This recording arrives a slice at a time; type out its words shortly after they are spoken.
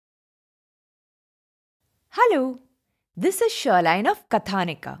Hello, this is Sherline of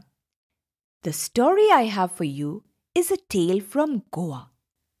Kathanika. The story I have for you is a tale from Goa.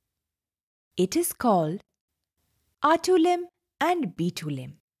 It is called Attulem and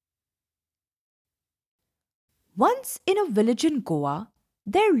Bittulem. Once in a village in Goa,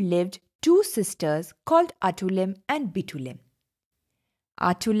 there lived two sisters called Attulem and Bittulem.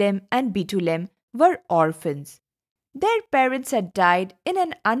 Attulem and Bittulem were orphans. Their parents had died in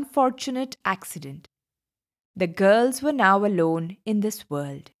an unfortunate accident. The girls were now alone in this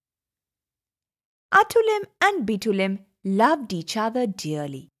world. Attulem and Bittulem loved each other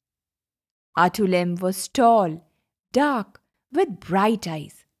dearly. Attulem was tall, dark, with bright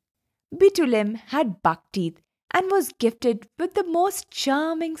eyes. Bittulem had buck teeth and was gifted with the most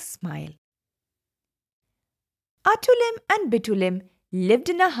charming smile. Attulem and Bittulem lived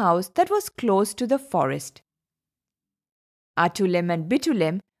in a house that was close to the forest. Attulem and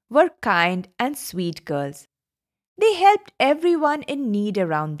Bittulem were kind and sweet girls. They helped everyone in need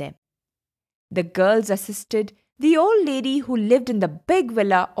around them. The girls assisted the old lady who lived in the big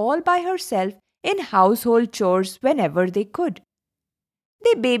villa all by herself in household chores whenever they could.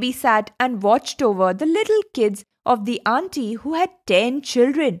 They babysat and watched over the little kids of the auntie who had 10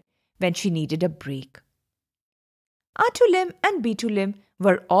 children when she needed a break. Attulem and Bittulem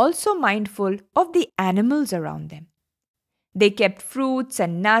were also mindful of the animals around them. They kept fruits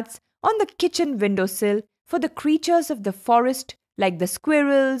and nuts on the kitchen windowsill for the creatures of the forest like the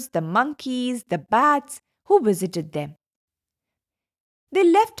squirrels, the monkeys, the bats who visited them. They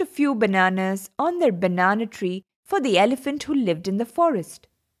left a few bananas on their banana tree for the elephant who lived in the forest.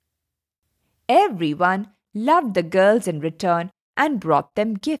 Everyone loved the girls in return and brought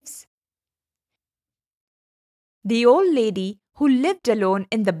them gifts. The old lady who lived alone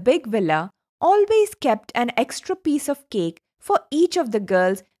in the big villa always kept an extra piece of cake for each of the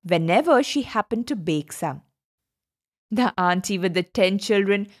girls whenever she happened to bake some. The auntie with the 10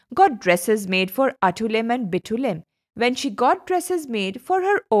 children got dresses made for Attulem and Bittulem when she got dresses made for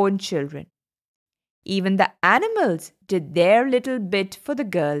her own children. Even the animals did their little bit for the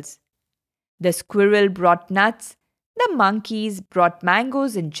girls. The squirrel brought nuts, the monkeys brought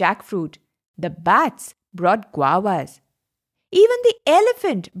mangoes and jackfruit, the bats brought guavas. Even the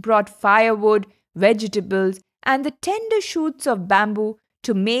elephant brought firewood, vegetables, and the tender shoots of bamboo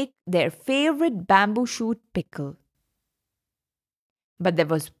to make their favorite bamboo shoot pickle. But there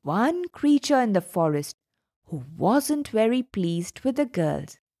was one creature in the forest who wasn't very pleased with the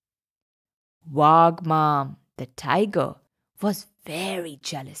girls. Wagmam, the tiger, was very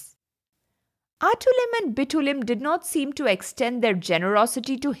jealous. Attulem and Bittulem did not seem to extend their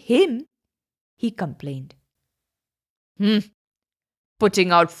generosity to him. He complained.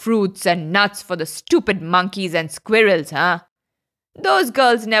 Putting out fruits and nuts for the stupid monkeys and squirrels, huh? Those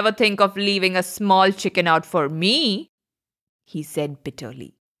girls never think of leaving a small chicken out for me, he said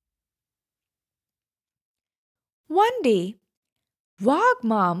bitterly. One day,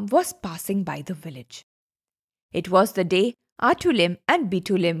 Wagmam was passing by the village. It was the day Attulem and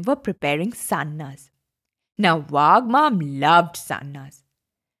Bittulem were preparing sannas. Now Wagmam loved sannas.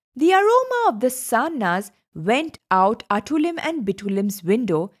 The aroma of the sannas went out Attulem and Bittulem's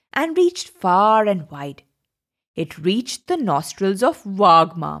window and reached far and wide. It reached the nostrils of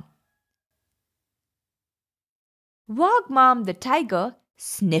Wagmam. Wagmam the tiger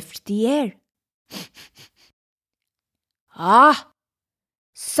sniffed the air. Ah!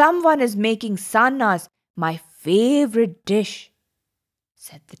 Someone is making sannas, my favorite dish,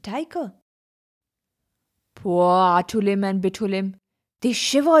 said the tiger. Poor Attulem and Bittulem. They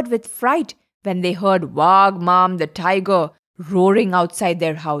shivered with fright when they heard Wagmam the tiger roaring outside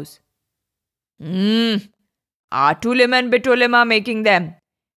their house. Attulem and Bittulem are making them.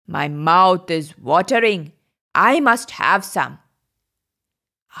 My mouth is watering. I must have some.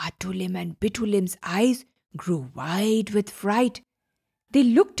 Attulem and Bittulem's eyes grew wide with fright. They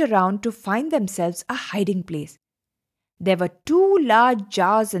looked around to find themselves a hiding place. There were 2 large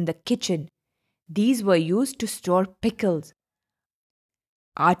jars in the kitchen. These were used to store pickles.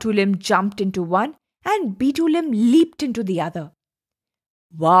 Attulem jumped into one and Bittulem leaped into the other.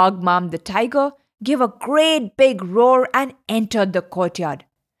 Wagmam the tiger gave a great big roar and entered the courtyard.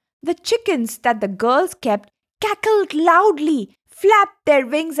 The chickens that the girls kept cackled loudly, flapped their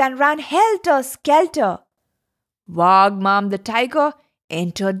wings and ran helter-skelter. Wagmam the tiger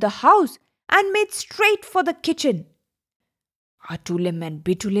entered the house and made straight for the kitchen. Attulem and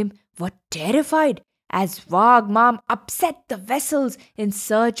Bittulem were terrified as Wagmam upset the vessels in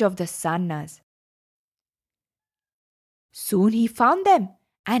search of the sannas. Soon he found them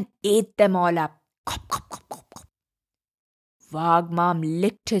and ate them all up. Cop, cop, cop, cop, cop. Wagmam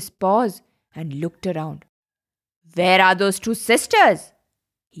licked his paws and looked around. "Where are those two sisters?"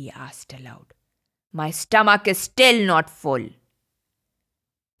 he asked aloud. "My stomach is still not full."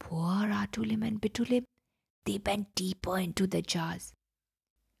 Poor Attulem and Bittulem, they bent deeper into the jars.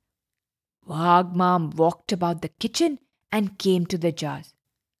 Wagmam walked about the kitchen and came to the jars.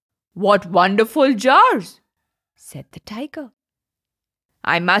 "What wonderful jars!" said the tiger.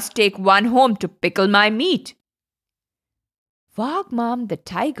 "I must take one home to pickle my meat." Wagmam the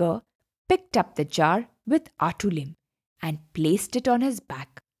tiger picked up the jar with Attulem and placed it on his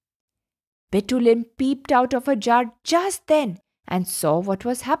back. Bittulem peeped out of her jar just then and saw what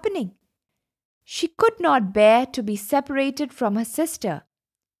was happening. She could not bear to be separated from her sister.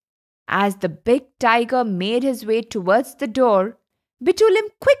 As the big tiger made his way towards the door, Bittulem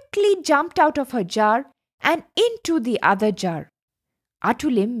quickly jumped out of her jar and into the other jar.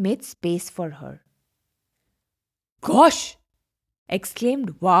 Attulem made space for her. "Gosh!"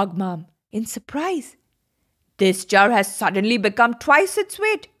 exclaimed Wagmam in surprise. "This jar has suddenly become twice its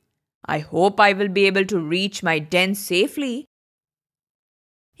weight. I hope I will be able to reach my den safely."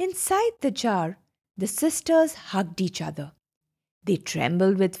 Inside the jar, the sisters hugged each other. They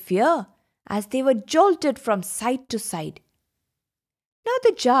trembled with fear as they were jolted from side to side. Now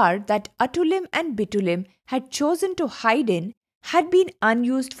the jar that Attulem and Bittulem had chosen to hide in had been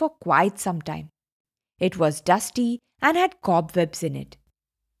unused for quite some time. It was dusty and had cobwebs in it.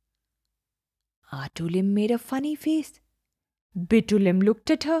 Attulem made a funny face. Bittulem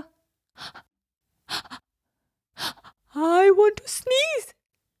looked at her. "I want to sneeze,"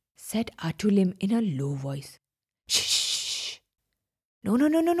 said Attulem in a low voice. "Shh! No,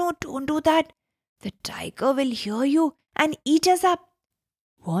 don't do that. The tiger will hear you and eat us up,"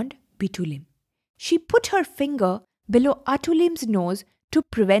 warned Bittulem. She put her finger below Attulem's nose to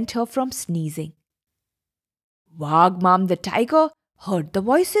prevent her from sneezing. Wagmam the tiger heard the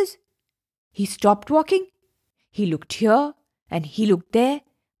voices. He stopped walking. He looked here and he looked there,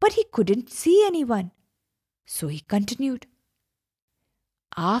 but he couldn't see anyone. So he continued.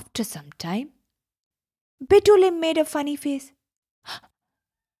 After some time, Bittulem made a funny face.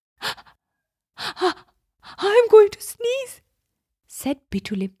 "I'm going to sneeze," said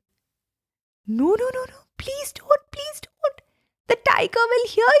Bittulem. No, please don't. The tiger will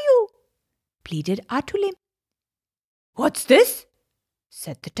hear you," pleaded Attulem. "What's this?"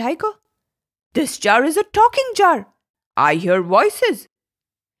 said the tiger. "This jar is a talking jar. I hear voices."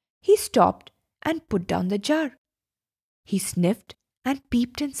 He stopped and put down the jar. He sniffed and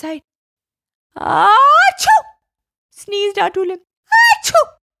peeped inside. "Achoo!" sneezed Attulem. "Achoo!"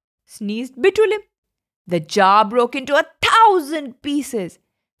 sneezed Bittulem. The jar broke into 1,000 pieces.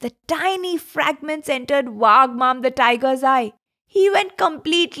 The tiny fragments entered Wagmam the tiger's eye. He went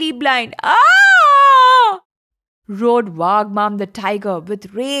completely blind. "Ah!" roared Wagmam the tiger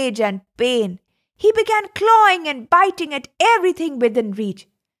with rage and pain. He began clawing and biting at everything within reach.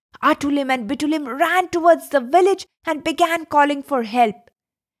 Attulem and Bittulem ran towards the village and began calling for help.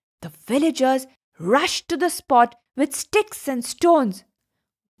 The villagers rushed to the spot with sticks and stones.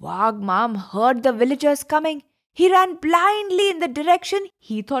 Wagmam heard the villagers coming. He ran blindly in the direction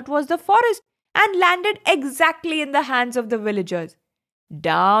he thought was the forest and landed exactly in the hands of the villagers.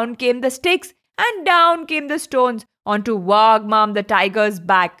 Down came the sticks and down came the stones onto Wagmam the tiger's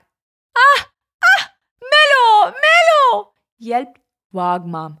back. "Ah! Mellow!" yelped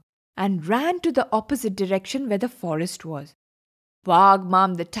Wagmam and ran to the opposite direction where the forest was.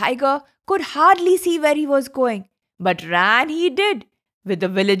 Wagmam the tiger could hardly see where he was going, but ran he did, with the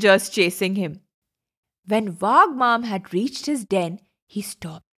villagers chasing him. When Wagmam had reached his den, he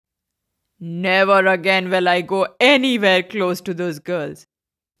stopped. "Never again will I go anywhere close to those girls,"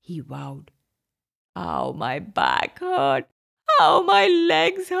 he vowed. "Ow, my back hurt. Ow, my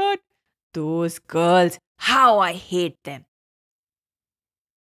legs hurt. Those girls, how I hate them."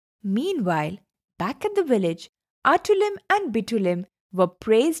 Meanwhile, back at the village, Attulem and Bittulem were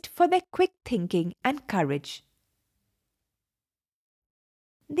praised for their quick thinking and courage.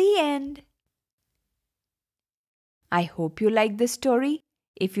 The end. I hope you liked this story.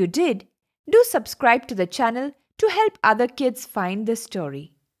 If you did, do subscribe to the channel to help other kids find this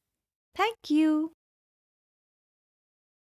story. Thank you.